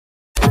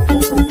Hi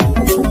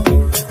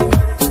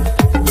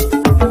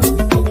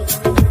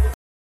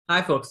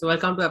folks,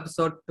 welcome to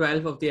episode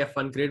 12 of the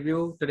F1 Grid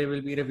View. Today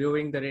we'll be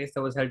reviewing the race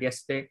that was held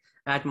yesterday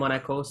at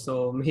Monaco.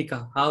 So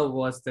Mihika, how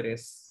was the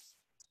race?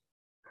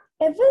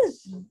 It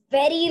was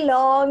very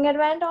long. It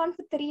went on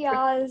for 3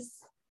 hours.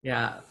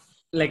 Yeah,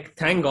 like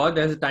thank God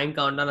there's a time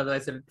countdown,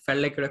 otherwise it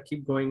felt like it would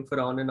keep going for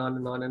on and on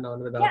and on and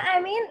on without. Yeah,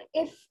 I mean,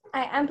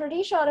 I'm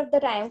pretty sure if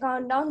the time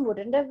countdown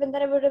wouldn't have been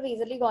there, it would have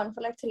easily gone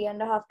for like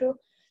 3.5 to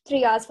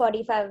 3 hours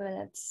 45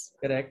 minutes.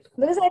 Correct.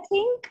 Because I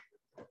think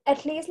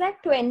at least like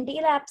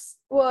 20 laps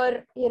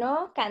were,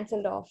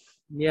 cancelled off.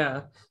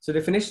 Yeah, so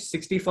they finished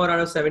 64 out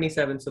of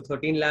 77. So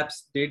 13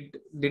 laps did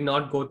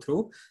not go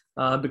through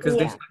because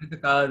Yeah.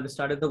 they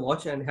started the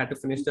watch and had to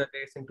finish the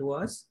race in 2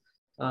 hours.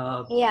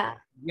 Yeah.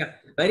 Yeah,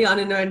 very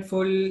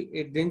uneventful.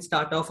 It didn't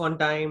start off on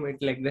time.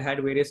 They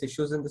had various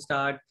issues in the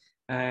start,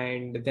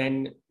 and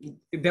then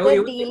it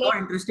got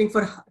interesting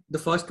for the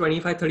first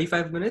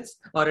 25-35 minutes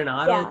or an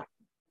hour. Yeah.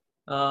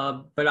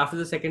 But after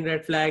the second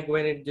red flag,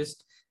 when it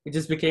just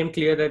became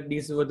clear that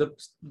these were the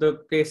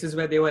places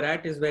where they were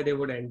at is where they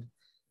would end.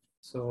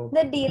 So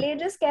the delay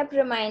just kept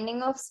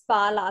reminding of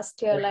Spa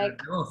last year.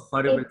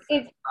 Horrible.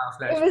 It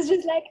was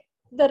just like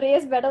the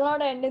race better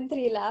not end in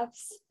 3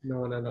 laps.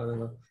 No.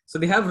 So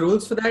they have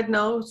rules for that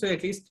now. So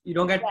at least you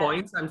don't get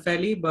points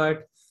unfairly,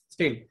 but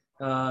still,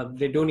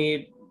 they do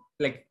need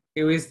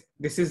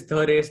this is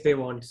the race they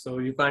want. So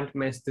you can't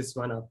mess this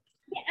one up.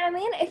 Yeah, I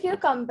mean, if you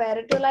compare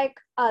it to like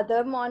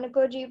other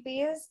Monaco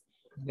GPs,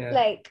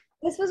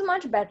 this was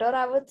much better,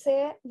 I would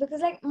say, because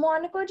like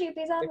Monaco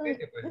GPs there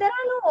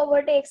are no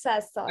overtakes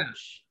as such. Yeah.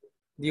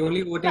 The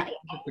only overtake is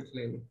the pit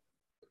lane.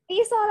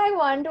 We saw like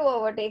 1-2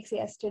 overtakes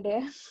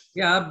yesterday.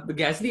 Yeah,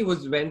 Gasly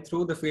went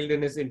through the field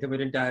in his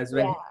intermediate tires.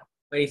 When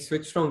he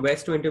switched from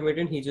west to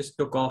intermediate, he just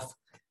took off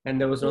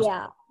and there was no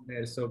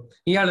there. So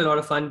he had a lot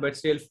of fun, but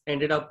still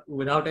ended up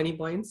without any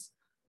points.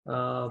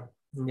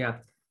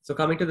 So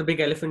coming to the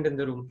big elephant in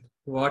the room,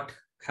 what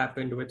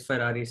happened with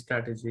Ferrari's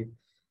strategy?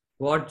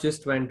 What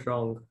just went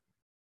wrong?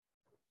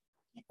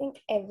 I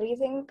think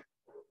everything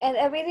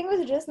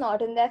was just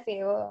not in their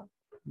favor.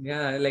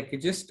 Yeah, they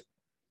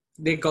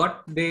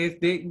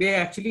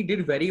actually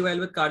did very well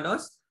with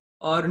Carlos.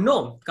 Or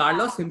no,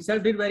 Carlos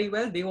himself did very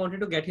well. They wanted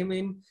to get him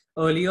in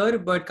earlier,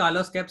 but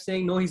Carlos kept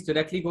saying, no, he's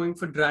directly going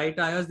for dry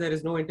tires. There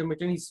is no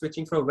intermittent. He's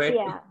switching from wet.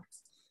 Yeah.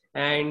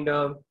 And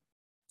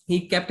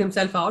he kept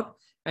himself out.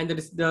 And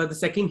the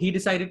second he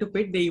decided to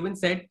pit, they even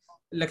said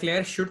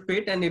Leclerc should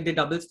pit, and if they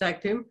double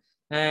stacked him.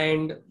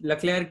 And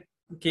Leclerc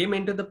came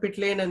into the pit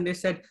lane and they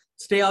said,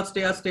 stay out.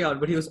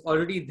 But he was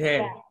already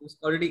there. Yeah. He was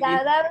already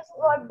that was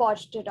what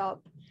botched it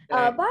up.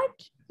 But,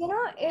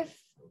 if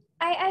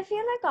I feel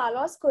like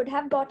Carlos could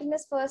have gotten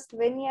his first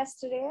win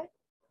yesterday.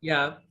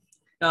 Yeah.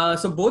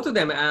 So both of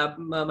them,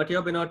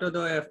 Matteo Binotto,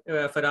 the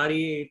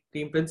Ferrari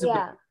team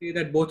principal, say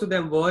that both of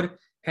them were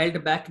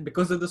held back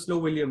because of the slow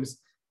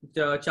Williams.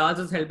 Charles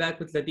was held back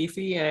with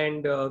Latifi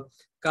and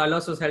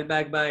Carlos was held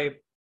back by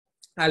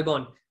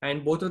Albon.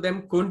 And both of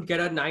them couldn't get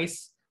a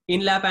nice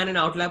in-lap and an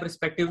out-lap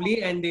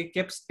respectively. And they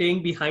kept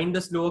staying behind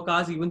the slower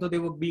cars even though they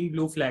were being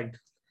blue flagged.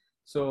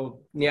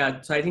 So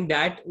I think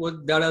that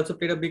also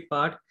played a big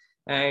part.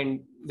 And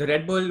the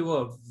Red Bull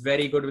were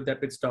very good with their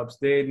pit stops.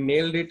 They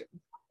nailed it,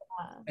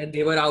 and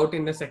they were out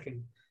in a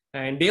second.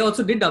 And they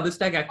also did double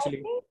stack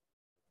actually.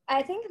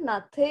 I think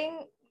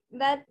nothing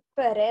that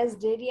Perez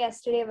did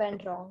yesterday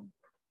went wrong.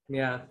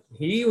 Yeah,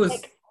 he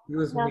was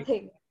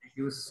nothing.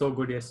 He was so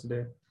good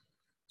yesterday.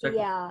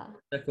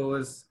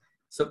 Checo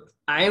so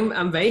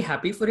I'm very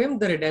happy for him.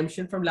 The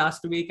redemption from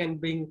last week and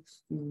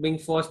being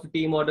forced to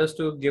team orders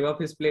to give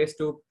up his place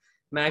to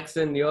Max,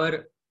 and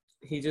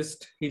he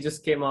just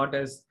came out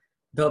as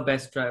the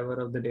best driver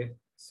of the day.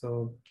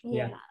 So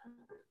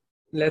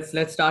let's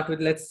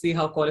see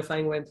how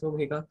qualifying went through,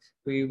 Mihika.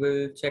 We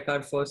will check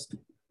our first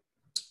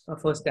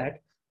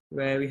stat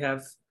where we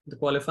have the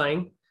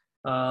qualifying.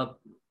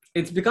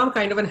 It's become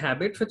kind of a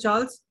habit for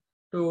Charles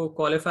to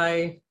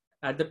qualify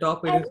at the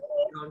top in his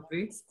Grand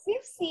Prix.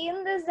 We've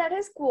seen this, that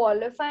his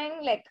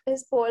qualifying, like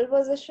his pole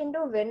position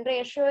to win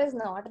ratio is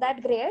not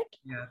that great.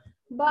 Yeah.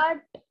 But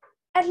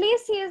at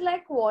least he is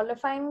like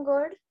qualifying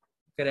good.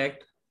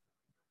 Correct.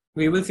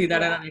 We will see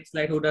that at our next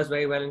slide, who does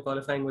very well in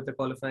qualifying with the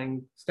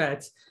qualifying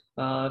stats.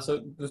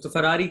 So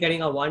Ferrari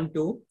getting a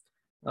 1-2,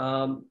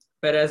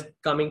 Perez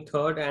coming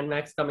third, and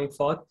Max coming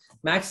fourth.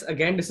 Max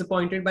again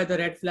disappointed by the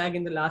red flag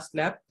in the last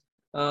lap.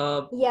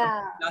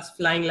 Last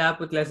flying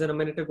lap with less than a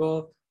minute to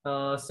go.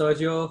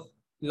 Sergio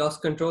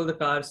lost control, the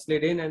car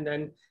slid in, and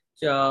then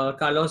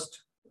Carlos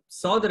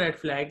saw the red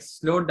flag,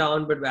 slowed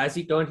down, but as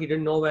he turned, he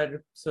didn't know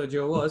where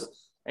Sergio was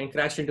and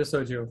crashed into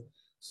Sergio.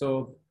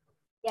 So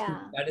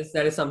that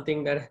is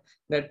something that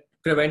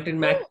prevented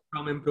Max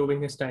from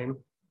improving his time.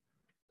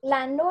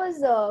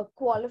 Lando's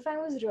qualifying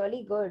was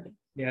really good.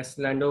 Yes,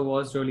 Lando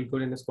was really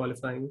good in his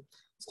qualifying.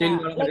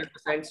 Still not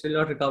 100%, still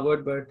not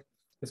recovered, but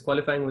his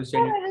qualifying was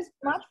genuine. It was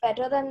much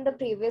better than the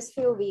previous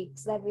few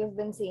weeks that we've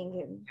been seeing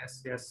him.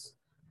 Yes.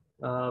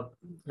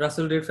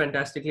 Russell did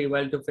fantastically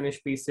well to finish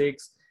P6.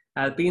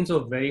 Alpines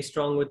were very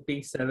strong with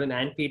P7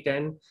 and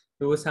P10.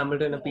 Lewis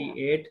Hamilton a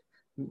P8.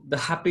 The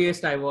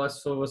happiest I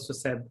was for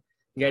Seb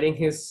getting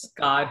his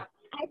car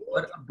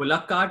or a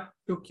Bullock cart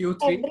to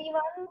Q3.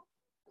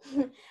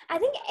 I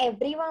think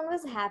everyone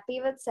was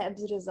happy with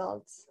Seb's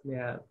results.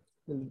 Yeah.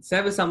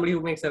 Seb is somebody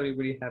who makes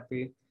everybody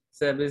happy.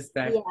 Seb is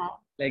that,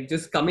 like,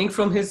 just coming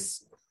from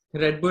his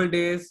Red Bull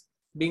days,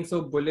 being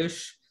so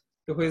bullish,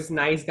 to his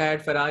nice guy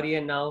at Ferrari,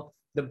 and now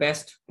the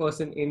best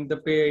person in the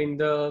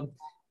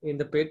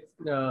pit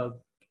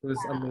was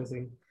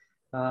amazing.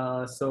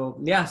 So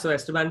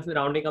Esteban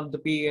rounding up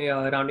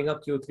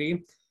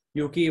Q3.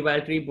 Yuki,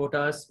 Valtteri,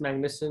 Bottas,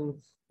 Magnussen,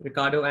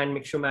 Ricardo, and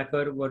Mick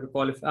Schumacher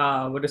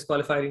were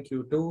disqualified in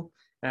Q2,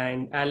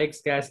 and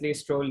Alex, Gasly,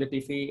 Stroll,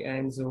 Latifi,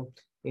 and Enzo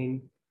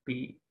in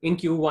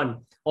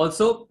Q1.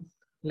 Also,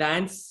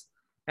 Lance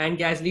and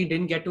Gasly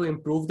didn't get to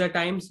improve their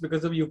times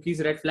because of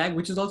Yuki's red flag,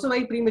 which is also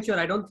very premature.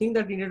 I don't think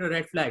that needed a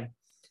red flag.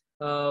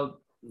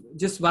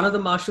 Just one of the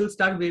marshals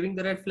started waving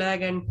the red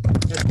flag and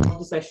that's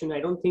the session. I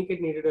don't think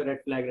it needed a red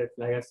flag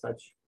as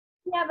such.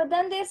 Yeah, but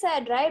then they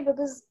said, right,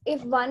 because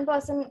if one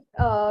person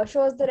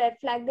shows the red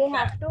flag, they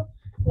have to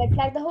red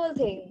flag the whole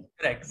thing.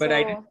 Correct, but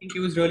I didn't think it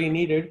was really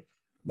needed.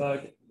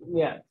 But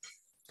yeah,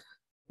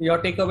 your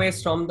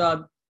takeaways from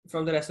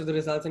the rest of the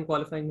results in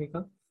qualifying,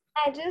 Mika?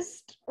 I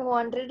just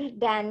wanted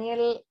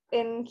Daniel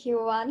in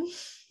Q1.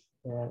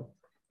 Yeah,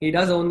 he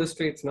does own the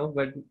streets, no?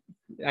 But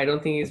I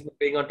don't think he's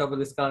being on top of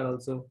this car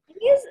also.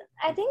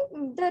 I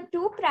think the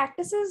two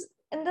practices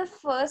on the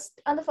first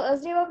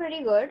day were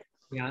pretty good.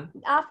 Yeah.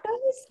 After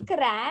his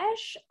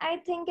crash, I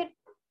think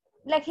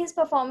his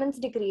performance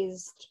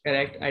decreased.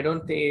 Correct. I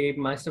don't think it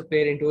must have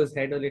played into his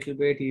head a little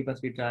bit. He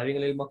must be driving a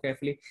little more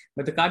carefully.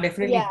 But the car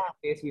definitely had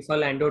pace. We saw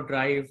Lando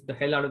drive the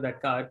hell out of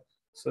that car.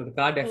 So the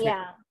car definitely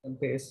had some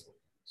pace.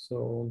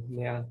 So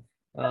yeah.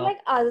 But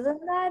other than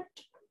that,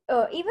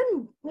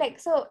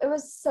 so it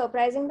was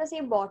surprising to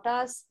see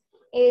Bottas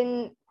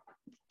in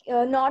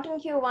not in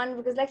Q1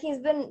 because he's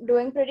been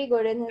doing pretty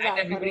good in his. And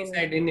everybody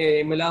said in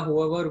Imola,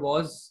 whoever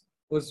was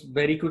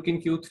very quick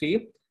in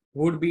Q3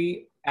 would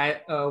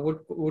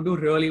do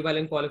really well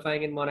in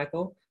qualifying in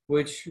Monaco,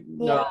 which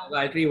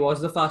Valtteri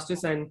was the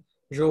fastest and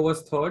Zhou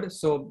was third.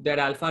 So that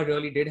Alpha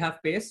really did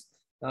have pace.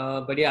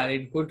 But yeah,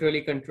 it couldn't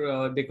really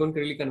they couldn't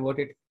really convert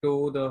it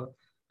to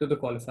the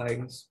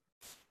qualifyings.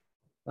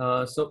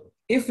 So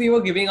if we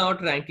were giving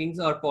out rankings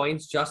or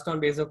points just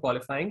on base of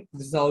qualifying,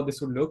 this is how this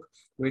would look.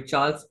 With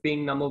Charles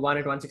being number 1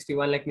 at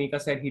 161, like Mika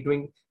said, he's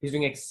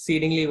doing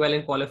exceedingly well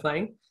in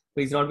qualifying,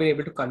 but he's not been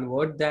able to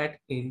convert that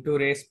into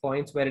race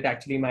points where it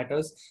actually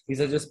matters. These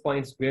are just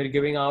points we're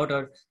giving out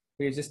or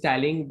we're just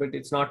tallying, but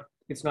it's not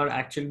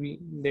actually,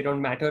 they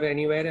don't matter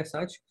anywhere as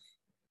such.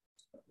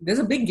 There's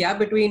a big gap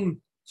between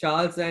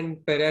Charles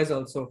and Perez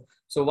also.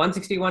 So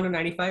 161 to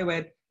 95,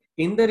 where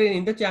in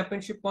the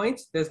championship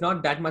points, there's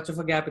not that much of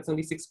a gap. It's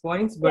only 6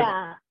 points, but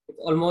it's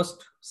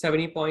almost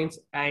 70 points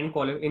and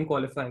in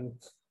qualifying.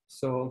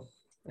 So,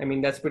 I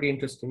mean, that's pretty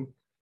interesting.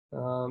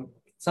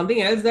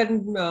 Something else that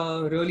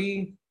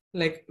really,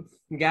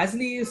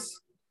 Gasly is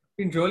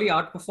been really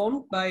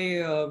outperformed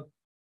by,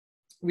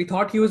 we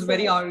thought he was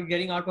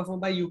getting outperformed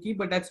by Yuki,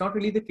 but that's not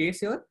really the case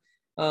here.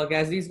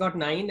 Gasly's got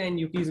 9 and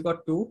Yuki's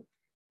got 2.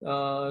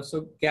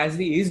 So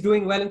Gasly is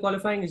doing well in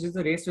qualifying. It's just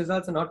the race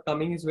results are not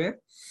coming his way.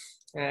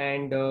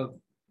 And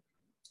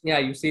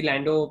you see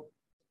Lando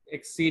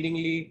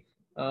exceedingly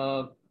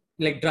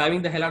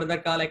driving the hell out of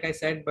that car, like I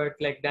said, but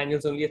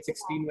Daniel's only at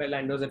 16 while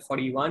Lando's at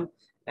 41.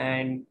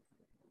 And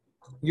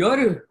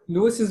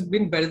Lewis has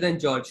been better than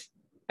George.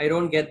 I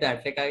don't get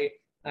that.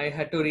 I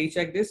had to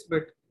recheck this,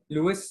 but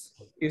Lewis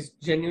is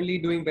genuinely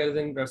doing better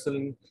than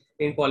Russell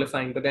in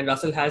qualifying, but then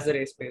Russell has the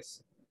race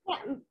pace.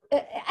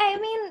 Yeah, I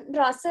mean,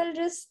 Russell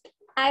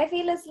I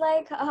feel it's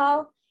like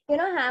how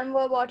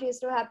Hamburg, what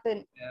used to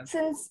happen. Yeah.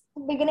 Since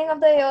beginning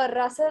of the year,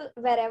 Russell,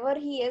 wherever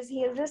he is,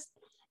 he'll just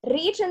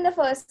reach in the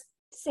first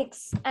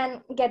 6 and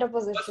get a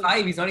position. First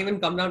 5, he's not even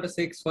come down to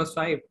 6, first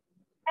 5.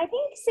 I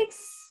think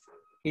 6.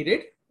 He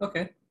did?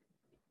 Okay.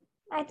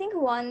 I think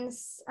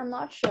once, I'm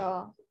not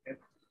sure.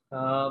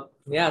 Okay.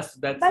 Yes,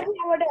 that's... But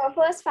whatever,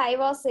 first 5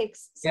 or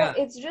 6. So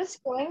it's just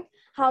showing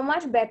how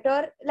much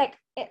better,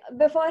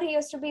 before he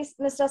used to be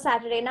Mr.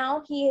 Saturday,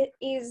 now he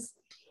is...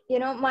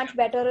 much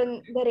better in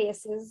the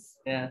races.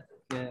 Yeah,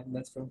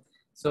 that's true.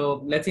 So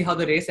let's see how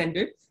the race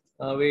ended.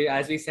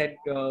 As we said,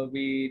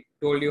 we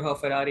told you how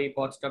Ferrari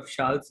botched up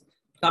Charles.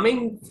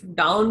 Coming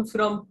down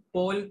from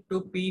pole to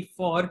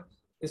P4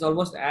 is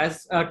almost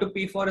as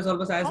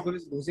good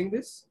as losing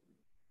this.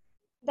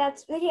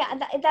 That's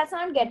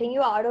not getting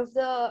you out of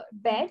the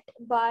bet,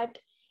 but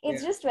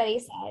it's just very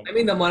sad. I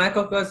mean, the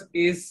Monaco curse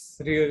is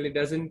real. It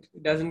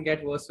doesn't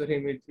get worse for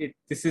him.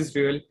 This is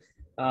real.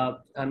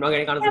 I'm not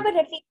getting out of but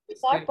at least we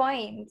got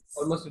points.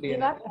 Almost we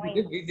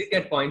did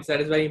get points.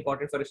 That is very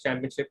important for his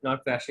championship,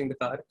 not crashing the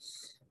car.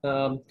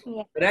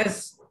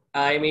 Whereas,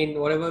 I mean,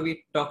 whatever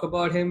we talk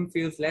about him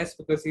feels less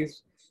because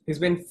he's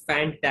been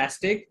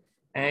fantastic.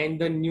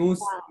 And the news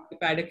in the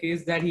paddock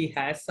is that he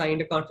has signed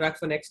a contract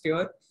for next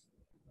year,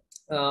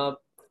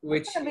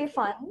 which will be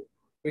fun.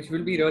 which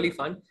will be really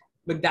fun.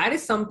 But that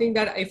is something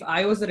that if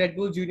I was a Red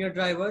Bull Junior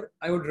driver,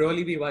 I would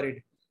really be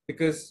worried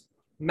because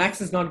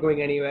Max is not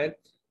going anywhere.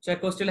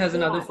 Checo still has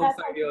another full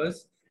 5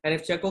 years, and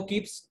if Checo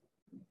keeps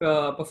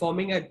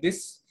performing at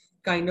this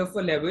kind of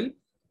a level,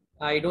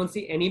 I don't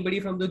see anybody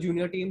from the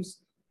junior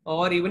teams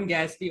or even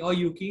Gasly or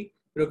Yuki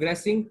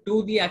progressing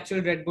to the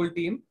actual Red Bull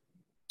team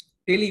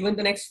till even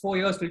the next 4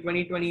 years, till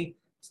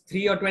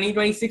 2023 or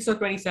 2026 or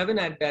 27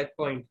 at that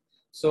point.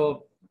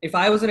 So if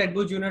I was a Red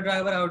Bull Junior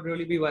driver, I would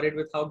really be worried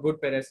with how good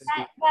Perez is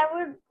doing. That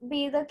would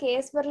be the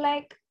case, but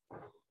like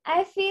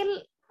I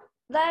feel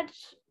that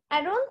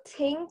I don't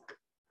think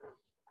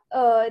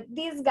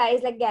these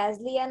guys like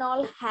Gasly and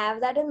all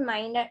have that in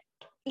mind, at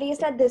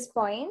least at this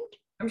point.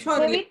 I'm sure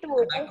maybe at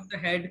the back of the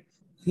head,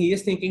 he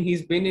is thinking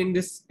he's been in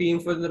this team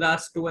for the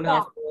last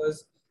 2.5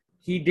 years.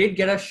 He did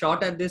get a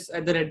shot at this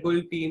at the Red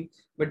Bull team,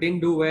 but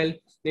didn't do well.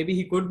 Maybe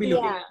he could be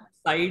looking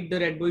outside the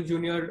Red Bull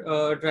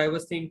Junior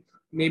drivers thing.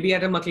 Maybe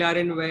at a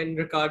McLaren when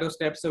Ricciardo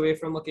steps away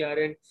from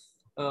McLaren.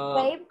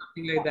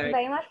 Something like that.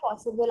 Very much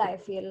possible, I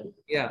feel.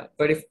 Yeah,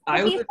 but if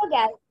I was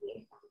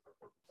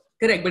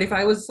correct, but if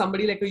I was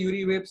somebody like a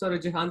Yuri Vips or a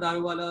Jehan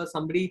Daruwala,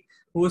 somebody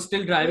who was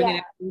still driving in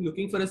F2,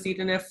 looking for a seat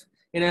in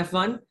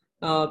F1,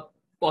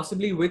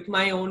 possibly with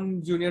my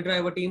own junior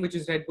driver team, which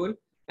is Red Bull,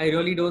 I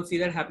really don't see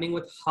that happening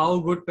with how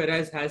good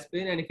Perez has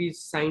been. And if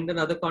he's signed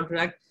another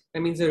contract,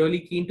 that means they're really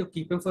keen to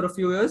keep him for a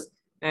few years.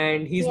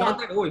 And he's not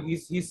that old.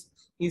 He's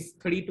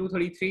 32,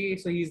 33.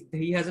 So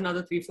he has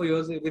another 3-4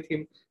 years with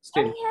him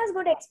still. And he has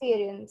good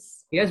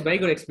experience. He has very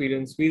good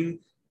experience. He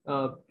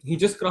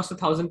just crossed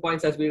 1,000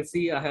 points, as we'll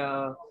see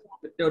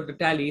the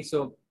tally.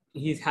 So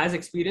he has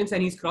experience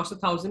and he's crossed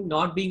 1,000,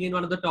 not being in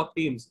one of the top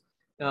teams,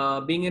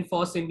 being in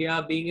Force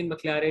India, being in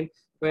McLaren,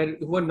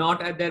 who are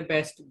not at their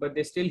best, but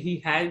they still he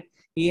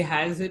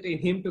has it in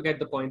him to get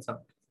the points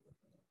out.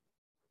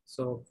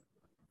 So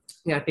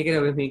yeah, take it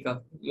away,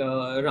 Mika.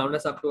 Round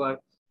us up to our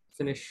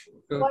finish.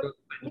 What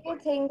do you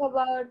think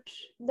about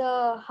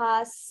the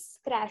Haas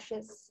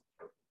crashes?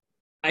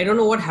 I don't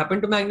know what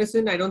happened to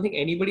Magnussen. I don't think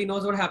anybody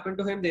knows what happened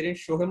to him. They didn't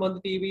show him on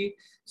the TV.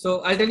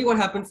 So I'll tell you what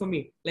happened for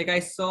me. Like I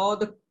saw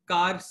the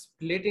car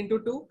split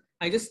into two.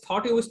 I just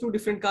thought it was two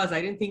different cars.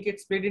 I didn't think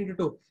it split into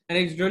two. And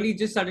I really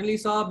just suddenly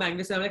saw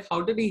Magnussen. I'm like,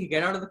 how did he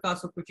get out of the car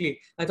so quickly?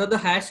 I thought the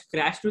Haas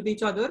crashed with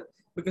each other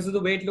because of the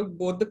way it looked,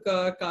 both the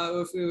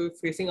car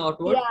facing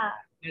outward. Yeah.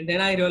 And then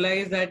I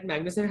realized that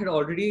Magnussen had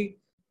already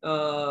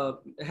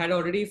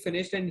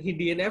finished and he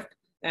DNF'd.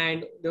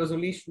 And there was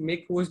only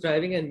Mick who was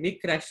driving, and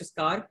Mick crashed his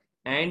car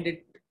and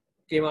it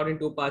came out in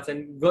two parts.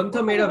 And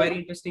Gunther made a very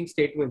interesting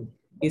statement.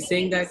 He's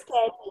saying that,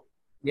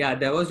 yeah,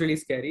 that was really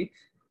scary.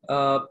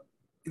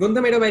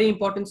 Gunther made a very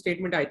important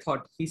statement, I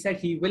thought. He said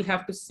he will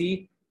have to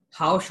see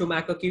how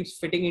Schumacher keeps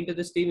fitting into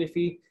this team.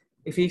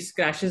 If his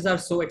crashes are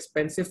so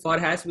expensive for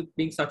Haas with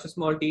being such a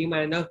small team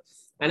and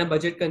a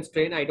budget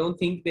constraint, I don't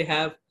think they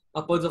have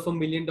upwards of $1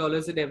 million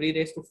in every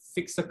race to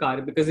fix a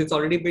car, because it's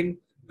already been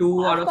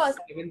 2 out of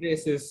 7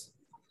 races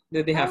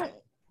that they have.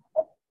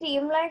 A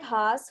team like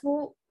Haas,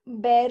 who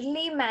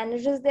barely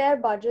manages their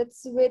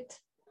budgets with,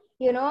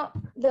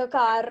 the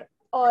car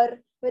or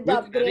with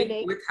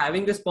upgrading. With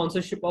having the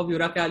sponsorship of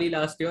Urakali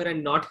last year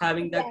and not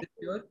having that this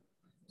year.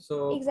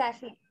 So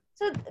exactly.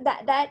 So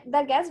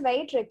that gets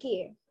very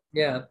tricky.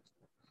 Yeah.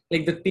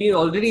 Like the team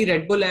already,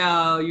 Red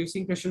Bull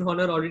using Christian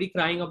Horner already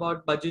crying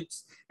about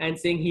budgets and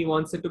saying he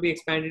wants it to be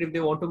expanded if they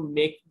want to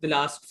make the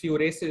last few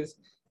races.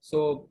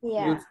 So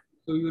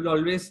you'll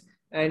always,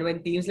 and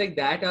when teams like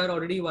that are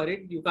already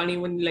worried, you can't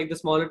even, like the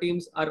smaller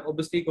teams are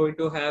obviously going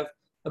to have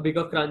a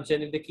bigger crunch.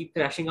 And if they keep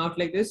crashing out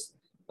like this,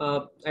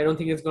 I don't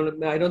think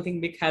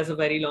Mick has a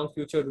very long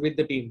future with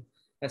the team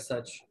as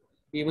such,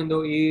 even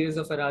though he is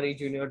a Ferrari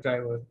junior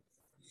driver.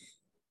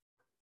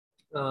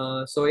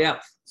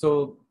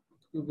 So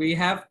we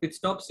have pit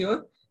stops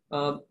here.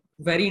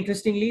 Very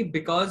interestingly,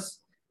 because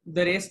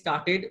the race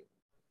started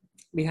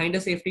behind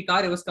a safety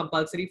car, it was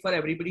compulsory for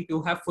everybody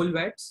to have full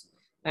wets.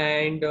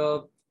 And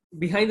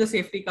behind the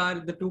safety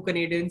car, the two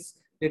Canadians,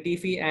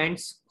 Latifi and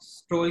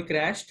Stroll,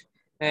 crashed.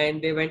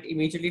 And they went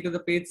immediately to the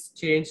pits,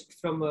 changed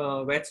from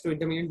wets to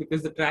intermediate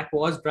because the track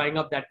was drying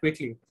up that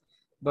quickly.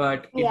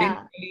 But it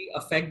didn't really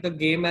affect the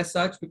game as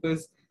such,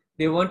 because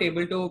they weren't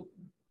able to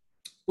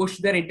push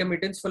their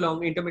intermittent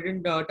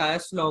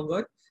tires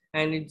longer,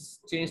 and it's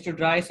changed to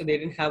dry, so they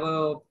didn't have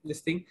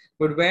this thing.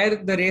 But where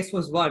the race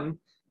was won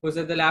was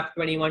at the lap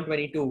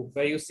 21-22,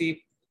 where you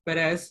see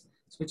Perez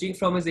switching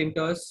from his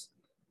inters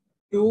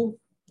to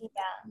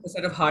a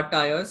set of hard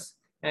tires,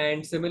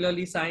 and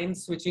similarly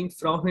Sainz switching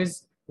from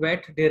his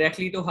wet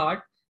directly to hard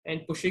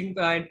and pushing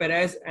and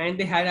Perez. And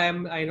they had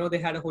I know they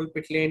had a whole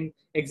pit lane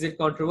exit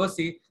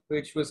controversy,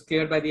 which was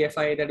cleared by the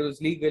FIA that it was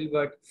legal,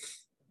 but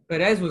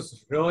Perez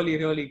was really,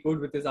 really good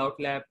with his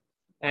outlap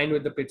and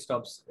with the pit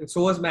stops. And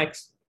so was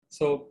Max.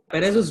 So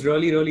Perez was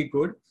really, really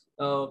good.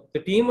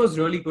 The team was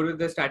really good with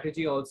the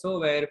strategy also,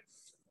 where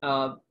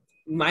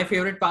my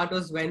favorite part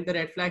was when the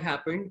red flag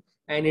happened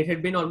and it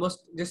had been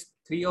almost just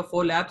 3 or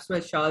 4 laps where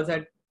Charles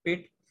had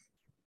pit,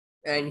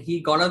 and he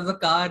got out of the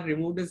car,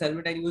 removed his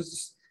helmet, and he was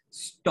just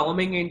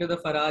storming into the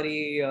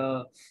Ferrari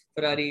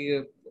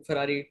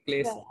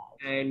place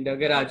and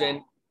garage,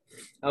 and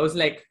I was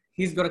like,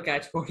 he's gonna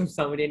catch hold of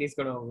somebody and he's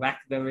gonna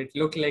whack them. It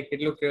looked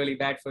really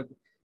bad for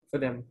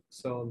them.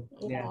 So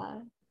yeah.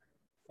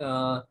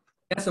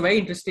 So very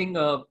interesting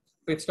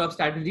pit stop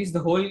strategies. The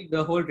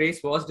whole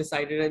race was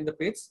decided in the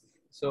pits.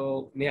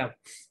 So yeah,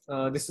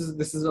 this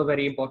is a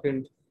very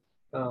important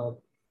uh,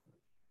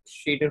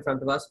 sheet in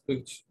front of us,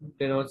 which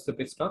denotes the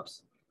pit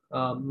stops.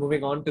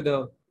 Moving on to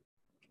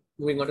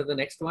the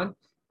next one.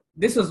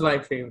 This was my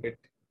favorite.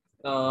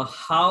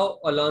 How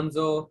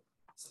Alonso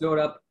slowed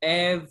up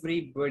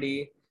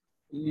everybody.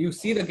 You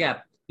see the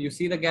gap. You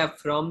see the gap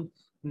from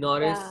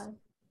Norris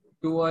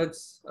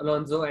towards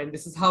Alonso, and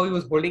this is how he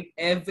was holding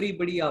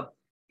everybody up.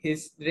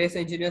 His race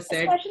engineer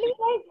said, especially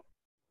like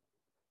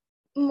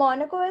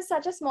Monaco is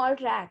such a small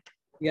track.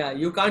 Yeah,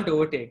 you can't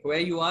overtake. Where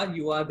you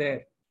are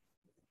there.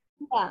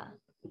 Yeah.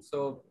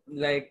 So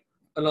like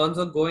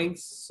Alonso going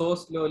so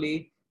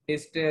slowly,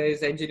 his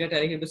engineer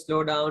telling him to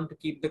slow down, to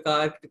keep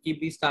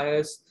these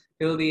tires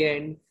till the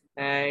end.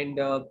 And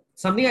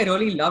something I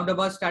really loved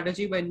about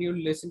strategy, when you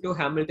listen to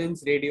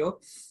Hamilton's radio,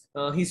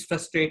 he's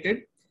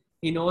frustrated.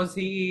 He knows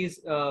he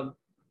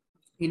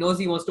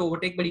wants to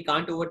overtake, but he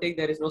can't overtake.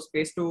 There is no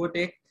space to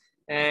overtake.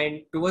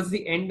 And towards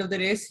the end of the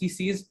race, he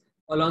sees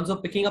Alonso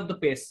picking up the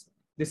pace.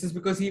 This is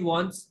because he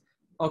wants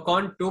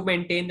Ocon to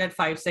maintain that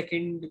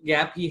 5-second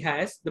gap he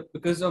has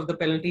because of the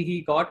penalty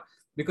he got,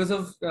 because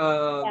of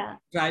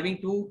driving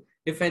too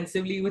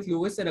defensively with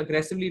Lewis and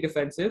aggressively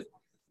defensive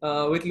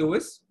with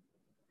Lewis.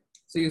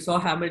 So you saw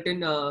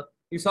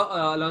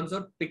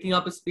Alonso picking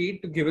up his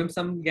speed to give him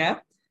some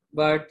gap,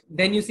 but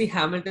then you see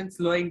Hamilton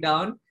slowing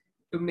down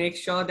to make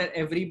sure that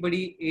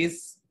everybody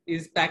is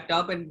packed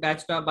up and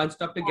bunched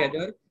up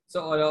together.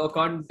 So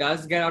Ocon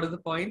does get out of the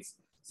points.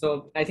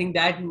 So I think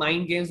that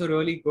mind games are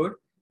really good.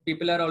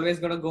 People are always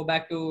going to go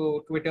back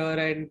to Twitter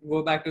and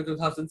go back to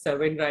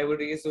 2007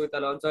 rivalries with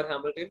Alonso and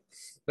Hamilton.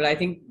 But I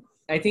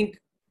think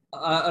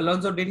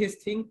Alonso did his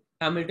thing.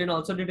 Hamilton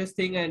also did his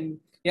thing, and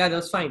yeah,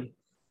 that's fine.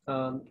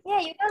 You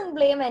can't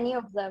blame any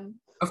of them.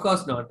 Of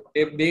course not.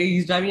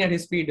 He's driving at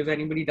his speed. If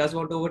anybody does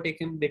want to overtake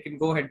him, they can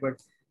go ahead.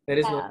 But there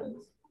is no.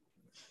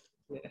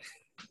 Yeah.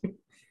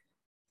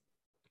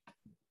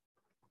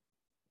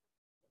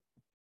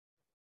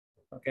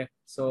 Okay,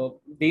 so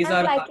these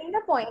I'm are liking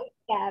the point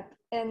gap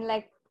in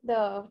like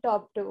the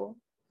top two.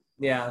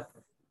 Yeah,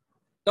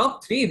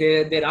 top three.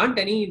 There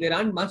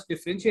aren't much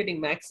differentiating.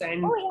 Max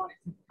and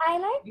I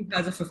like. He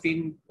has a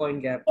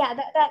 15-point gap. Yeah,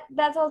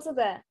 that's also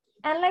there.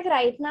 And like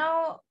right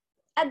now,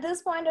 at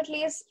this point at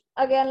least,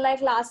 again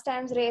like last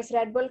time's race,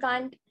 Red Bull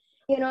can't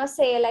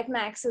say like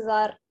Max is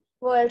our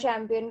world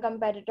champion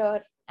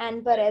competitor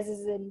and Perez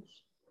isn't.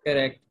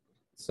 Correct.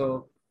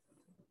 So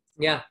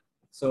yeah,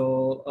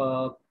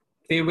 so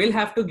they will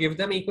have to give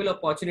them equal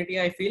opportunity,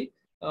 I feel.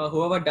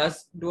 Whoever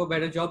does do a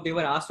better job. They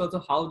were asked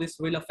also how this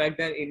will affect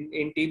their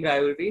in team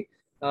rivalry,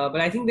 but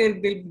I think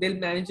they'll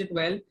manage it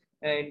well.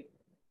 And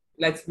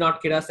let's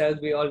not kid ourselves,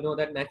 we all know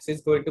that Max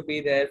is going to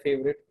be their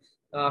favorite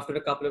after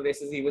a couple of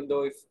races, even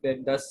though if there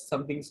does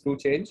some things do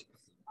change.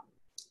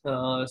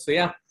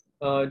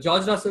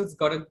 George Russell's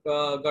got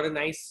a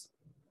nice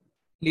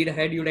lead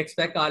ahead. You'd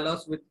expect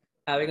Carlos, with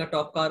having a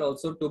top car,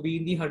 also to be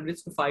in the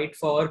hundreds to fight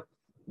for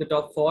the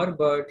top four,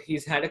 but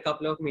he's had a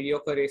couple of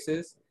mediocre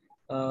races.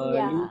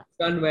 Luke's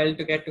done well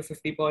to get to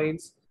 50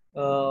 points.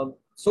 So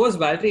has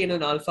Valtteri in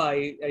an Alpha.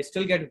 I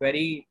still get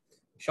very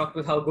shocked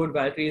with how good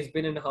Valtteri has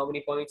been and how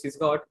many points he's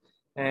got.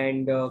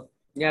 And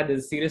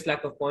there's a serious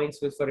lack of points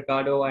for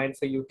Ricciardo and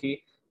for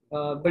Yuki.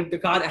 But the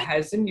car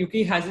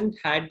Yuki hasn't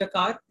had the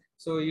car.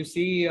 So you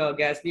see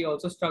Gasly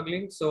also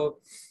struggling. So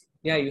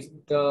yeah,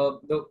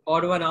 the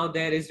odd one out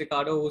there is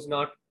Ricciardo, who's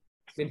not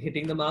been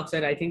hitting the marks.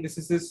 And I think this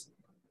is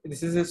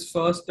his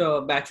first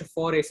batch of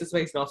 4 races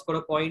where he's not scored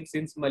a point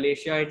since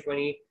Malaysia in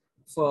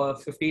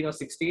 2015 or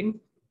 16.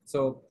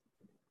 So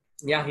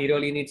yeah, he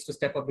really needs to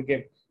step up the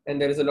game. And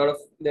there's a lot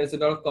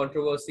of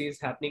controversies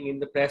happening in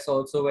the press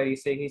also, where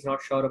he's saying he's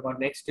not sure about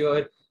next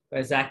year,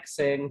 where Zach's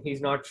saying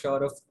he's not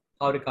sure of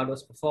how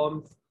Ricciardo's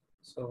performed.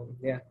 So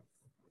yeah.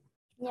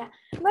 Yeah,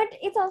 but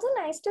it's also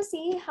nice to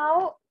see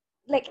how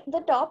like the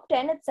top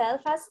 10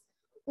 itself has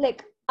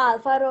like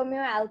Alfa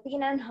Romeo,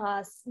 Alpine and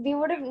Haas. We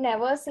would have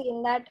never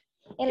seen that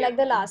in like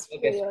the last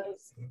few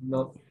years.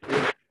 No,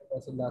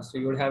 last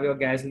year you would have your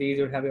Gaslys,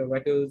 you would have your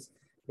Vettels,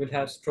 you would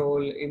have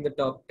Stroll in the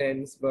top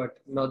 10s, but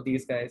not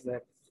these guys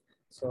there.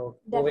 So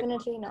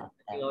definitely not.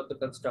 Out the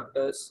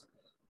constructors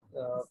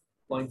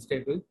points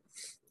table.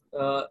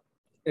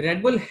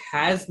 Red Bull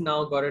has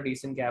now got a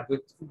decent gap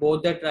with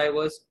both their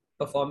drivers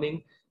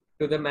performing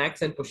to the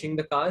max and pushing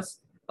the cars.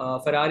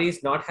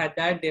 Ferrari's not had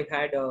that. They've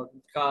had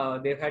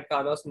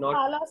Carlos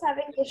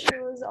having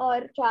issues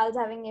or Charles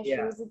having issues.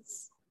 Yeah.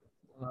 It's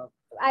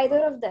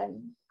either of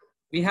them.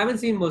 We haven't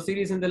seen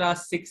Mercedes in the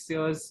last 6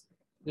 years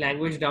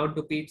language down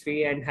to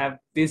P3 and have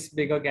this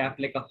bigger gap,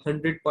 like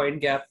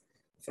 100-point gap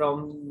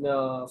from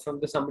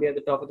the somebody at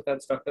the top of the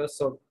constructors.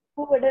 So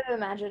who would have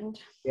imagined?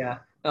 Yeah,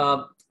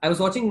 I was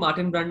watching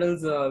Martin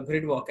Brundle's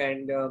grid walk,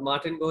 and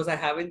Martin goes, "I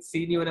haven't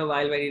seen you in a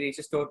while." When he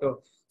reaches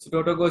Toto, so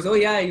Toto goes, "Oh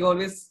yeah, you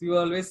always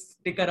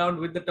stick around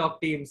with the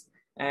top teams,"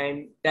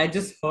 and that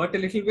just hurt a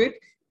little bit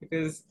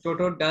because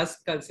Toto does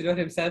consider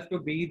himself to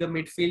be the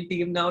midfield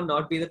team now,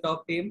 not be the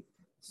top team.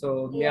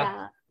 So yeah,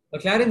 Yeah.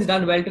 McLaren's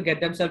done well to get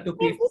themselves to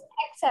They P4. just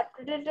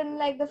accepted it in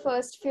like the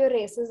first few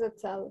races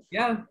itself.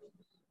 Yeah,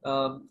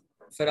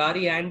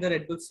 Ferrari and the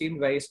Red Bull seemed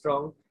very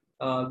strong.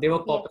 They were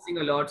Yeah. porpoising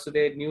a lot, so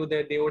they knew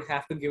that they would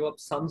have to give up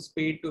some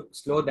speed to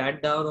slow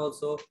that down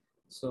also.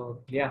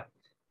 So yeah,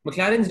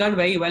 McLaren's done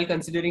very well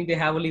considering they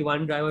have only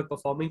one driver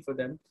performing for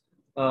them,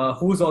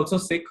 who's also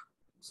sick.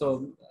 So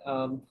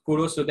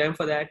kudos to them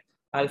for that.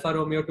 Alfa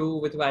Romeo too,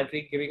 with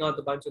Valtteri giving out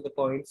a bunch of the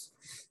points.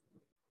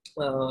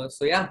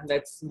 So yeah,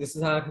 this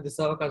is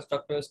how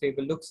constructors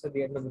table looks at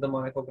the end of the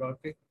Monaco Grand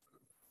Prix.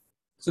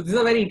 So this is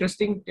a very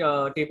interesting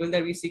table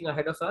that we're seeing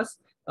ahead of us.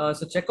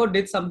 So Checo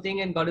did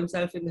something and got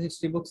himself in the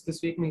history books this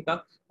week,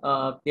 Mika.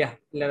 Yeah,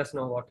 let us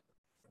know what.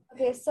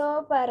 Okay,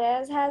 so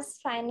Perez has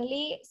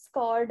finally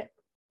scored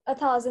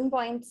 1,000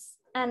 points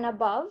and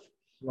above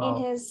in Wow.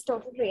 his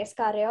total race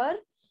career,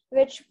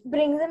 which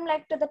brings him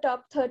like to the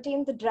top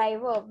 13th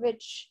driver,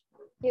 which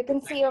you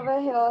can see over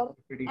here.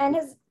 Pretty And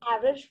cool. his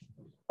average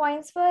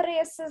points per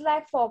race is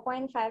like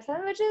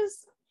 4.57, which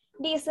is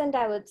decent,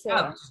 I would say.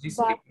 Yeah, which is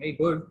decently But very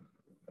good.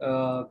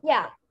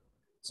 yeah,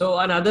 So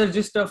another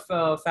just of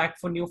fact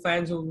for new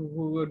fans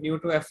who are new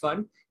to F1,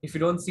 if you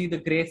don't see the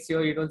greats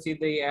here, you don't see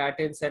the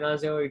Ayrton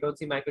Senna's here, you don't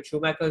see Michael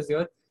Schumacher's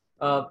here.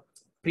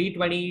 Pre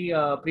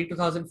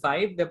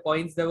 2005, the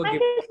points that were given.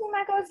 Michael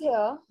Schumacher's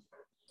here,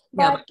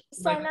 Yeah, but Michael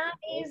Senna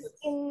Schumacher is was-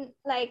 in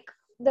like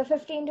the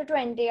 15 to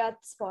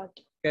 20th spot.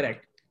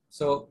 Correct.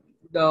 So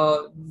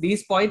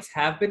these points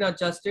have been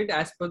adjusted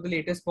as per the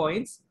latest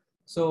points.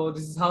 So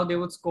this is how they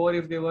would score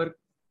if they were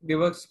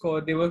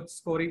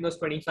scoring those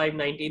 25,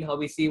 19. How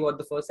we see what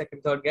the first,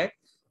 second, third get.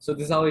 So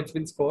this is how it's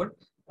been scored.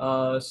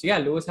 So yeah,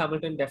 Lewis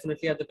Hamilton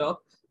definitely at the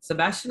top.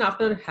 Sebastian,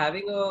 after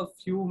having a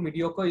few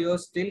mediocre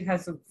years, still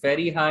has a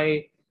very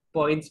high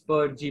points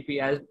per GP,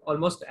 as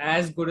almost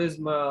as good as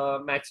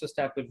Max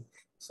Verstappen.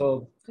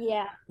 So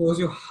Yeah. shows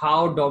you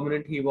how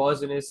dominant he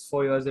was in his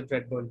 4 years at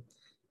Red Bull.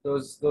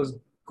 Those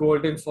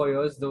golden 4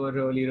 years, they were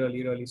really,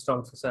 really, really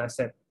strong for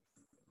Seb.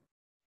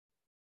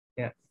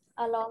 Yeah.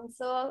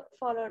 Alonso,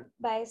 followed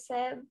by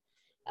Seb,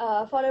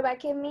 followed by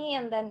Kimi,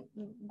 and then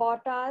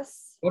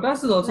Bottas.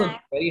 Bottas is also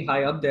Max. very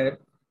high up there.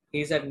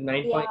 He's at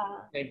 9.9.7.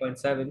 Yeah.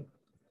 9.7.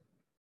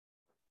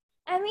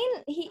 I mean,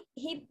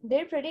 he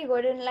did pretty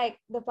good in like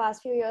the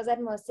past few years at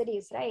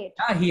Mercedes, right?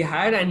 Yeah, he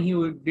had, and he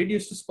did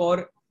used to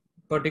score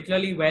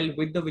particularly well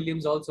with the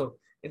Williams also.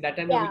 In that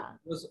time, the Yeah. Williams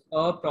was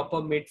a proper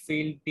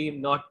midfield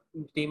team, not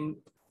team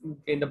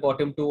in the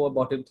bottom two or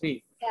bottom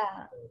three.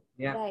 Yeah.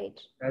 Yeah, Right.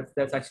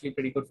 that's actually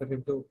pretty good for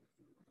him too.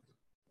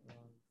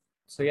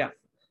 So yeah,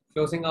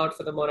 closing out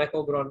for the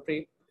Monaco Grand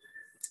Prix,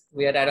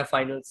 we are at a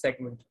final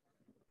segment.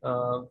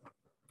 Um,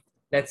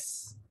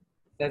 let's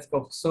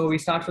go. So we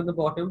start from the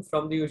bottom.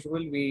 From the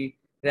usual, we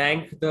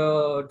rank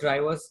the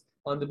drivers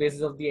on the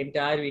basis of the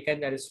entire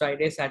weekend. That is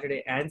Friday,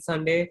 Saturday, and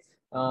Sunday.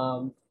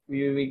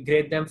 We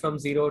grade them from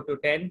 0 to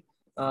 10.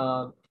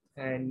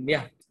 And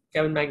yeah,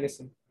 Kevin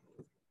Magnussen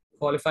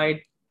qualified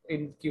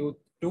in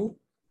Q2.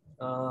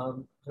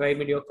 Very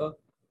mediocre.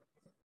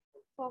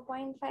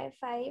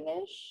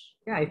 4.55-ish.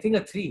 Yeah, I think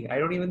a 3. I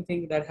don't even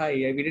think that high.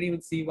 We didn't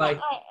even see why.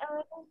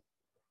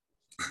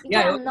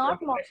 Yeah, it was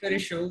not a more. pressure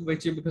issue,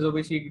 because of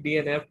which he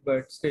DNF,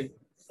 but still.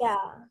 Yeah.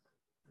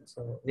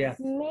 So yeah.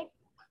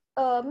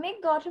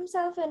 Mick got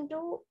himself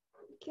into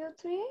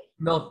Q3.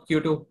 No,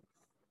 Q2.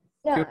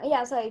 No,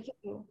 yeah, sorry,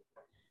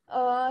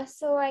 Q2.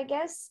 So I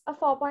guess a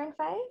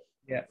 4.5.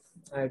 Yeah,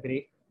 I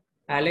agree.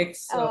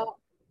 Alex Uh,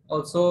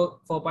 also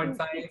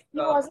 4.5. He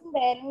wasn't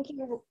there in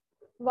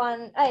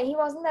Q1. He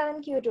wasn't there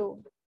in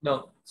Q2.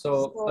 No, so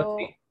a So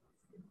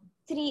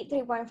 3.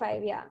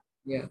 3.5. Yeah.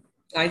 Yeah,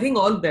 I think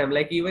all of them,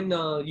 like even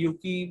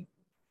Yuki,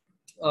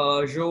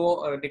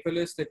 Zhou,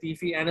 Nicholas,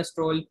 Latifi, and a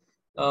Stroll,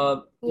 Yeah.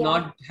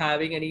 not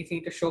having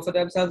anything to show for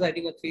themselves. I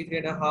think a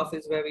 3.5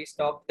 is where we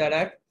stopped that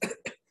at.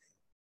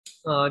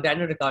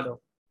 Daniel Ricciardo.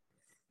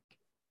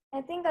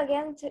 I think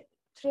again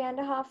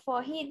 3.5,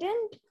 4. He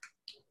didn't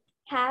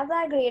have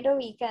that great a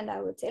weekend,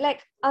 I would say.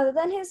 Like other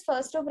than his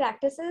first two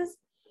practices,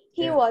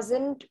 he Yeah.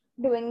 wasn't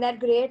doing that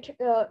great.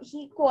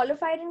 He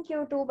qualified in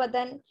Q2, but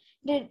then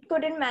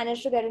couldn't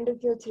manage to get into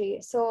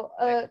Q3. So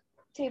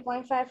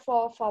 3.5,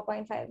 4,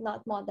 4.5,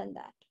 not more than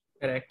that.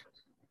 Correct.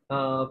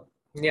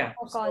 Yeah.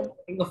 So Ocon.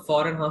 I think a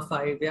 4.5,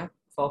 5. Yeah,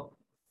 4.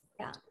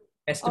 Yeah.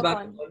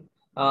 Esteban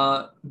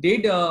Ocon.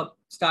 Did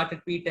start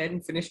at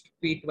P10, finished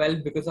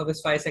P12 because of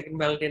his 5-second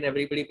penalty and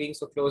everybody being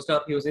so closed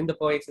up. He was in the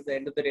points at the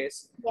end of the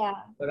race. Yeah.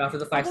 But after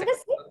the I 5 think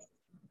seconds. a 6.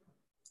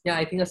 Yeah,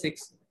 I think a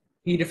 6.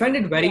 He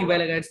defended very Yeah. well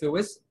against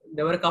Lewis.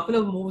 There were a couple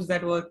of moves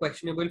that were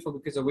questionable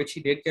because of which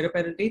he did get a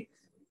penalty.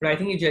 But I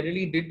think he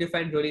generally did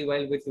defend really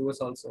well with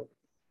Lewis also.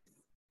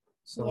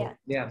 So,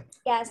 yeah.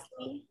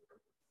 Gasly.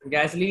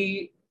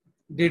 Gasly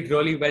did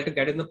really well to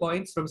get in the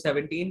points from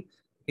 17.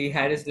 He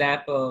had his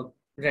lap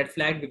red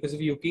flag because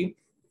of Yuki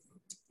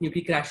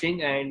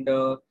crashing, and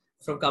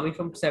from coming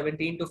from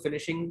 17 to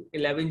finishing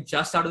 11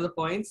 just out of the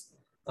points.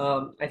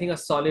 I think a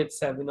solid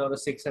 7 or a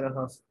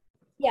 6.5.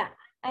 Yeah,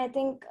 I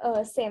think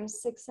same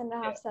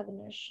 6.5,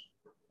 7ish.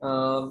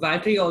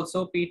 Valtteri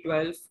also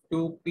P12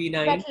 to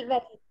P9.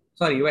 Vettel.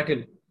 Sorry,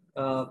 Vettel.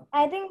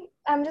 I think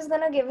I'm just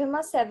gonna give him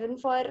a 7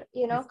 for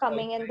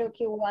coming into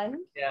Q1,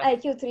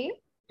 Q3.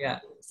 Yeah.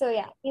 So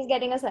yeah, he's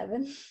getting a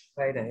 7.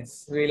 Very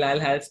nice.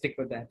 I'll stick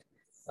with that.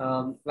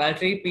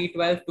 Valtteri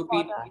P12 to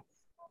P9.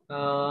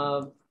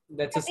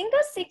 That's I think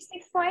a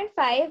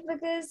 6.5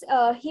 because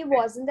he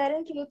wasn't there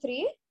in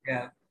Q3.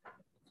 Yeah.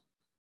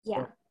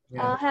 Yeah.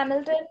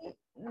 Hamilton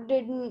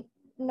did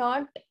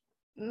not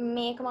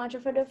make much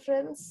of a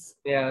difference.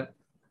 Yeah.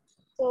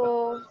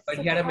 So, but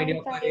he had a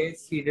mediocre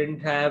race. He didn't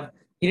have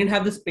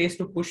the space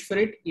to push for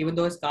it, even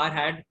though his car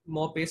had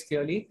more pace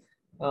clearly.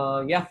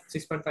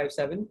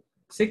 6.57.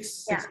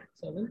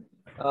 6.7.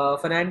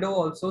 Fernando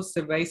also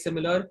very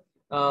similar,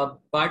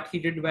 but he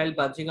did well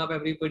bunching up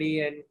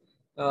everybody and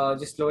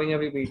just slowing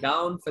everybody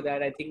down. For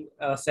that, I think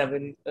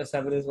 7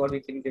 is what we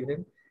can give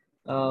him.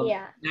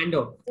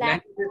 Lando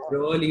did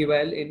really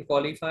well in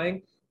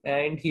qualifying,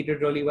 and he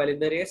did really well in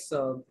the race.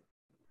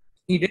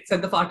 He did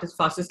set the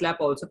fastest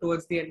lap also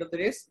towards the end of the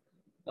race.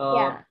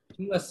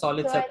 He was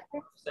solid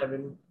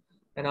 7.5.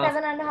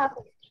 7.5.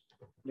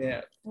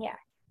 Yeah.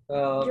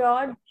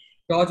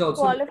 George also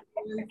qualified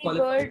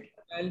good.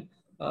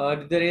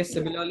 Well, the race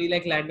similarly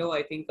like Lando,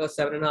 I think a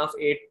 7.5,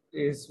 8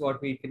 is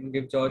what we can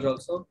give George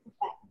also.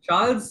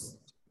 Charles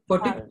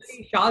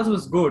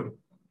was good.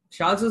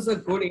 Charles was a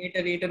good 8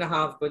 or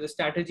 8.5, but the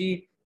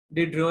strategy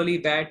did really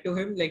bad to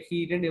him. Like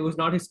it was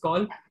not his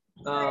call.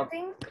 I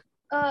think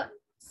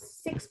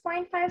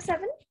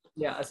 6.57.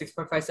 Yeah, a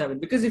 6.57.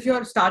 Because if you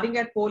are starting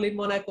at pole in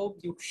Monaco,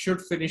 you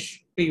should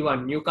finish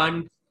P1. You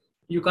can't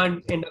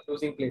end up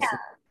losing places.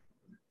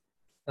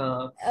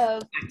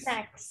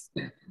 Max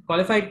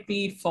qualified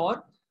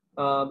P4.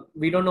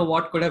 We don't know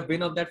what could have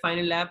been of that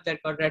final lap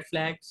that got red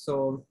flagged.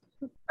 So,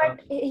 but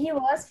he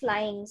was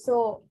flying,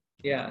 so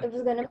yeah, it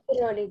was gonna be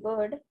really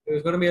good. It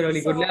was gonna be a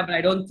really good lap, but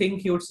I don't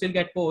think he would still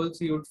get pole.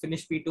 So he would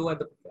finish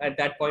P2 at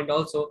that point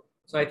also.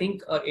 So I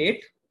think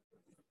 8.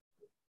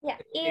 Yeah,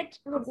 8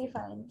 would be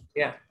fine.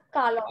 Yeah.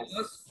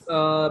 Carlos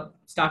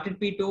started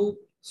P2,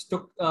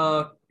 took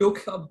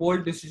a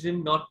bold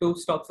decision not to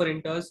stop for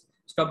inters,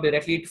 stop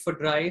directly for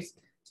dries.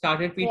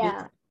 Started P2.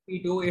 Yeah.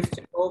 P2 if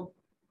Checo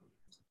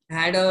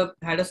had a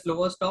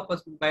slower stop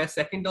by a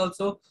second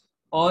also,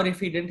 or if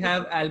he didn't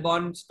have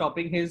Albon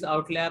stopping his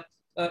outlap,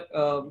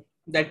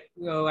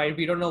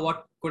 we don't know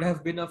what could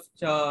have been of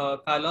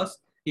Carlos.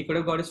 He could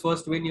have got his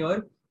first win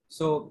here.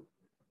 So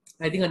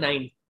I think a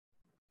 9.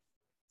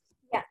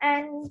 Yeah,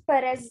 and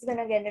Perez is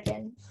gonna get a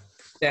 10.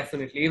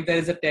 Definitely. If there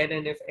is a 10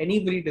 and if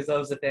anybody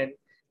deserves a 10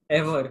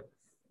 ever,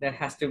 that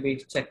has to be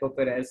Checo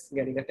Perez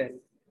getting a 10.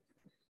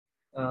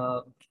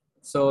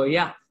 So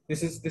yeah,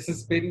 this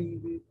has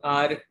been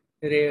our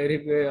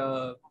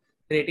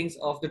ratings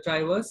of the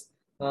drivers.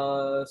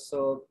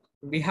 So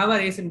we have a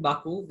race in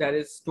Baku that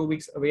is 2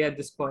 weeks away at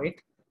this point.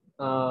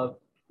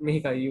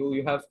 Mihika,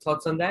 you have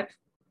thoughts on that?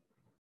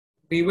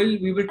 We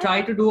will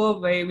try to do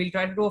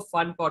a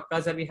fun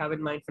podcast that we have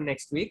in mind for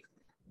next week.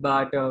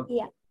 But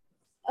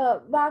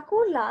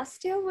Baku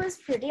last year was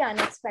pretty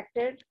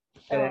unexpected,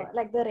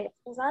 like the race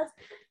results.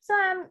 So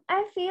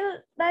I feel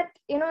that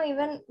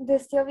even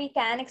this year we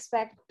can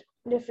expect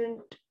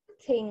different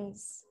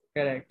things.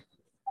 Correct.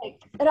 Like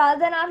rather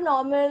than our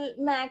normal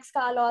Max,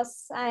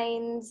 Carlos,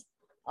 Sainz,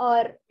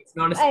 or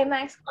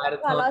Max,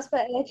 Carlos,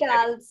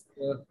 Charles,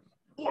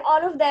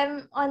 all of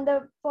them on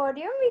the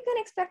podium, we can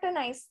expect a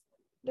nice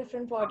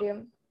different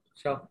podium.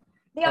 Sure.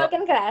 They all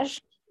can crash.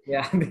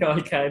 Yeah, they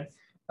all can.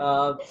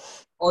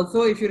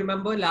 Also, if you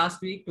remember last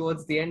week,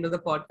 towards the end of the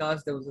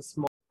podcast, there was a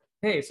small...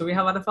 Hey, so we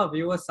have one of our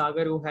viewers,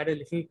 Sagar, who had a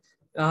little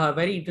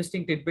very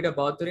interesting tidbit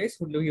about the race.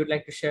 Who you'd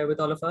like to share with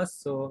all of us?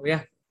 So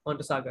yeah, on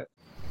to Sagar.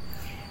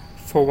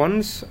 For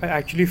once, I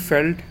actually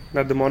felt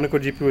that the Monaco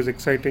GP was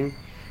exciting.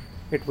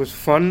 It was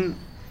fun.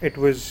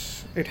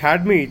 It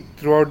had me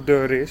throughout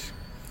the race.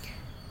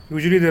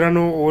 Usually there are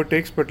no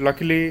overtakes, but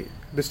luckily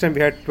this time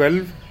we had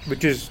 12,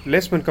 which is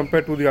less when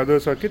compared to the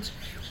other circuits.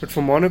 But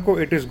for Monaco,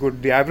 it is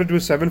good. The average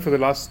was 7 for the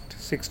last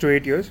 6 to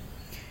 8 years.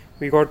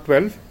 We got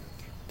 12,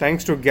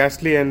 thanks to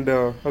Gasly and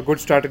a good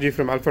strategy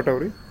from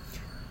AlphaTauri.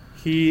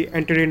 He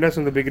entertained us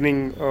in the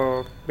beginning,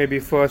 maybe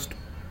first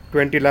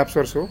 20 laps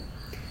or so.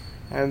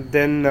 And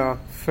then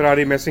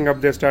Ferrari messing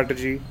up their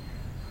strategy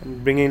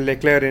and bringing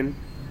Leclerc in.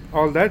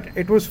 All that.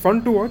 It was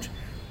fun to watch.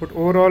 But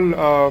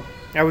overall,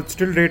 I would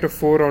still rate a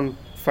 4 on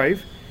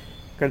 5,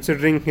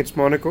 considering it's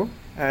Monaco.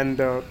 And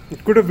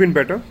it could have been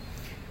better.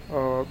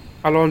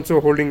 Alonso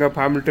holding up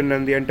Hamilton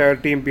and the entire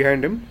team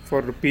behind him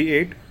for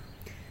P8.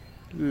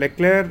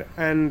 Leclerc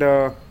and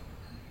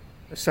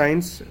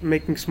Sainz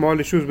making small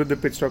issues with the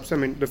pit stops. I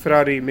mean, the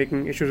Ferrari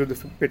making issues with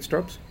the pit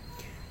stops.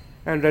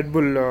 And Red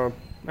Bull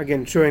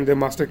again showing their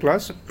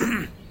masterclass.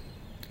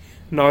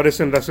 Norris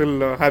and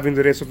Russell having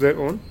the race of their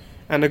own.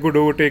 And a good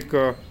overtake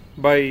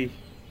by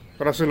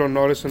Russell or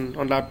Norris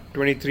on lap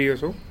 23 or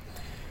so.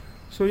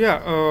 So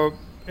yeah,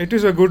 it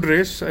is a good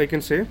race, I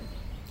can say.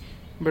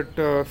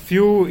 But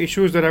few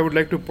issues that I would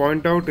like to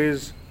point out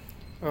is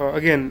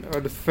again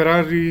the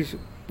Ferrari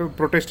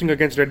protesting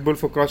against Red Bull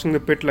for crossing the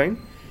pit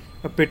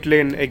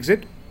lane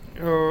exit.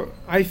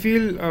 I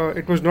feel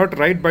it was not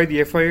right by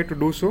the FIA to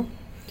do so,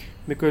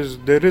 because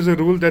there is a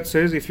rule that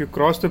says if you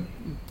cross the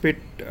pit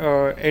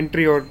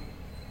entry or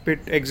pit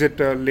exit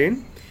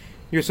lane,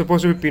 you're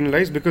supposed to be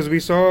penalized. Because we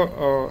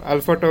saw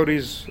Alpha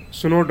Tauri's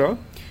Tsunoda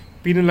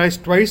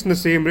penalized twice in the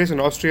same race in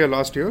Austria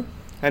last year,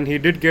 and he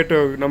did get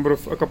a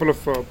couple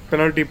of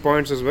penalty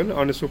points as well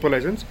on his super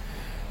license.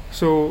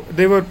 So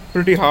they were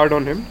pretty hard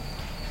on him.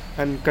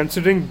 And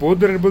considering both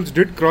the Red Bulls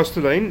did cross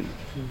the line,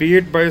 be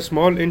it by a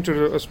small inch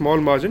or a small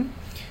margin,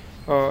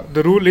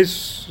 the rule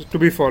is to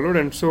be followed,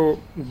 and so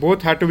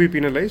both had to be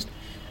penalized.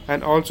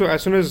 And also,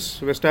 as soon as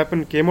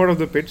Verstappen came out of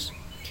the pits,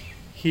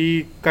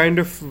 he kind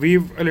of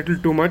weaved a little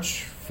too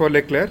much for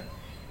Leclerc,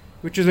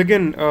 which is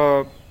again,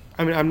 I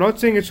mean, I'm not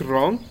saying it's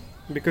wrong,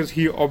 because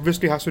he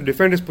obviously has to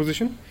defend his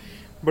position,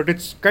 but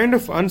it's kind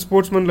of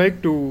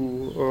unsportsmanlike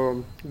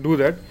to do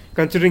that,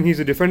 considering he's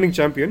a defending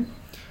champion.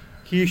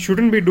 He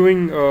shouldn't be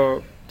doing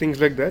things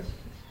like that.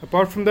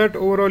 Apart from that,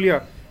 overall,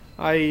 yeah,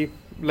 I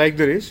like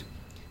the race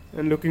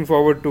and looking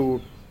forward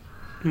to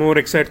more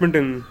excitement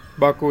in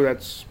Baku.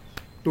 That's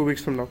 2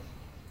 weeks from now.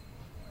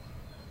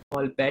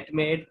 All bet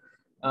made.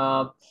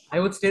 I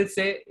would still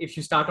say if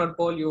you start on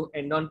pole, you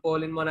end on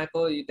pole in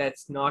Monaco.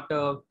 That's not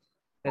a.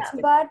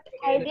 But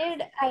I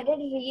did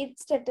read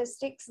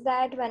statistics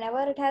that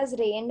whenever it has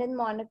rained in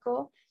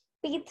Monaco,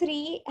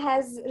 P3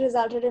 has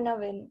resulted in a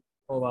win.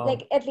 Oh wow!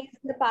 Like at least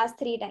the past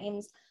 3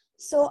 times.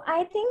 So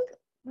I think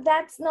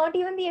that's not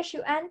even the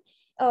issue. And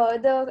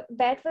the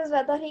bet was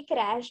whether he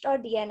crashed or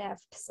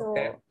DNF'd. So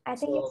Okay. I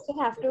think you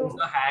still have to. You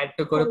had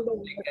to go to hold on.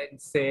 public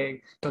and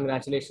say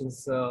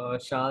congratulations,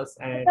 Charles.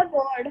 And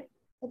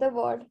With the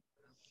board.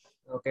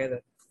 okay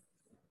then.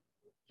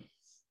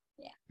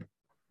 Yeah.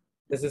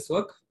 Does this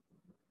work?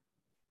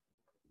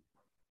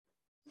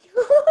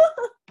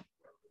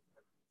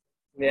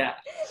 Yeah.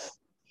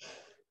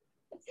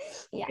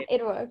 Yeah,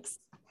 it works.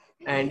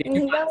 And if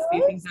you can't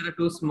see things that are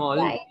too small,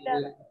 Right.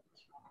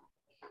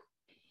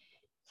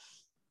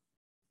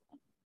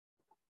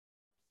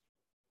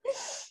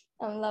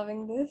 I'm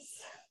loving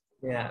this.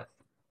 yeah.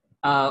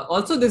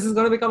 Also, this is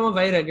going to become a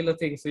very regular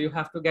thing. So you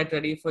have to get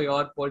ready for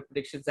your poll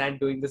predictions and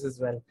doing this as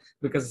well,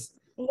 because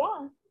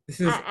Yeah, this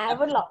is. I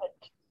would love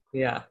it.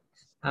 Yeah,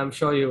 I'm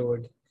sure you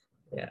would.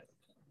 Yeah.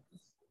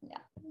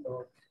 Yeah.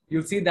 So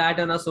you'll see that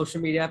on our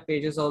social media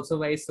pages also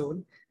very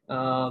soon.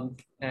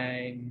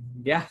 And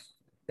yeah,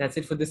 that's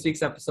it for this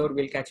week's episode.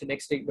 We'll catch you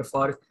next week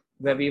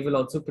where we will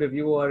also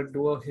preview or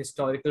do a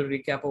historical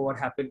recap of what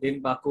happened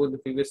in Baku in the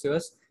previous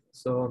years.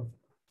 So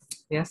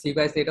yeah, see you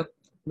guys later.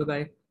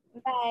 Bye-bye.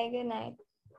 Bye. Good night.